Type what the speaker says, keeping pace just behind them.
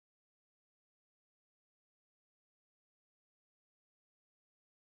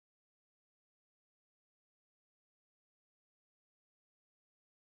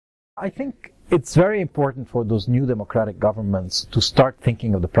I think it's very important for those new democratic governments to start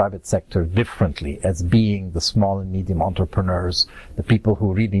thinking of the private sector differently as being the small and medium entrepreneurs, the people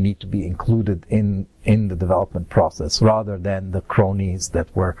who really need to be included in the development process, rather than the cronies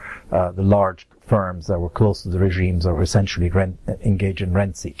that were the large firms that were close to the regimes or were essentially engaged in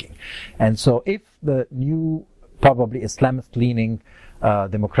rent seeking. And so if the new, probably Islamist-leaning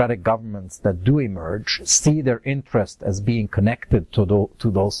democratic governments that do emerge see their interest as being connected to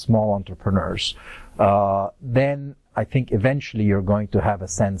those small entrepreneurs, then I think eventually you're going to have a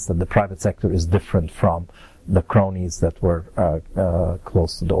sense that the private sector is different from the cronies that were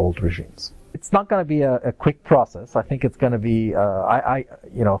close to the old regimes. It's not going to be a quick process. I think it's going to be, I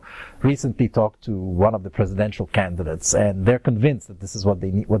recently talked to one of the presidential candidates, and they're convinced that this is what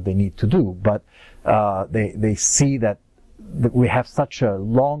they need to do, but they see that we have such a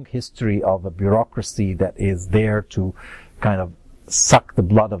long history of a bureaucracy that is there to kind of suck the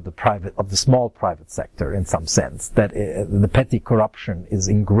blood of the small private sector in some sense, that the petty corruption is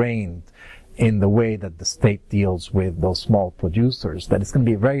ingrained in the way that the state deals with those small producers, that it's going to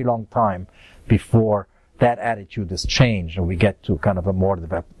be a very long time before that attitude is changed and we get to kind of a more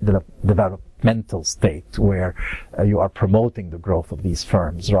developmental state where you are promoting the growth of these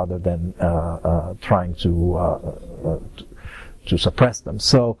firms rather than trying to suppress them.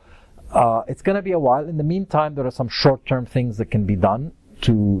 So it's going to be a while. In the meantime, there are some short-term things that can be done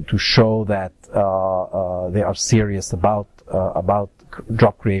to show that they are serious about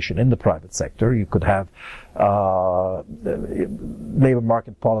job creation in the private sector. You could have labor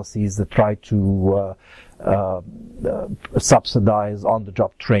market policies that try to subsidize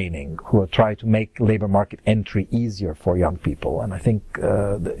on-the-job training, who try to make labor market entry easier for young people. And I think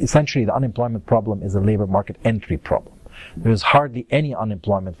essentially the unemployment problem is a labor market entry problem. There's hardly any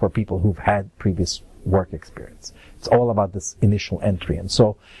unemployment for people who've had previous work experience. It's all about this initial entry. And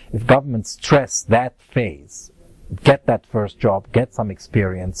so if governments stress that phase, get that first job, get some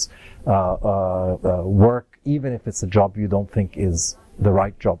experience, work, even if it's a job you don't think is the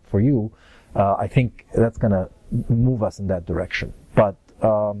right job for you, I think that's going to move us in that direction. But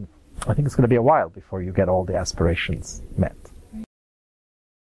I think it's going to be a while before you get all the aspirations met.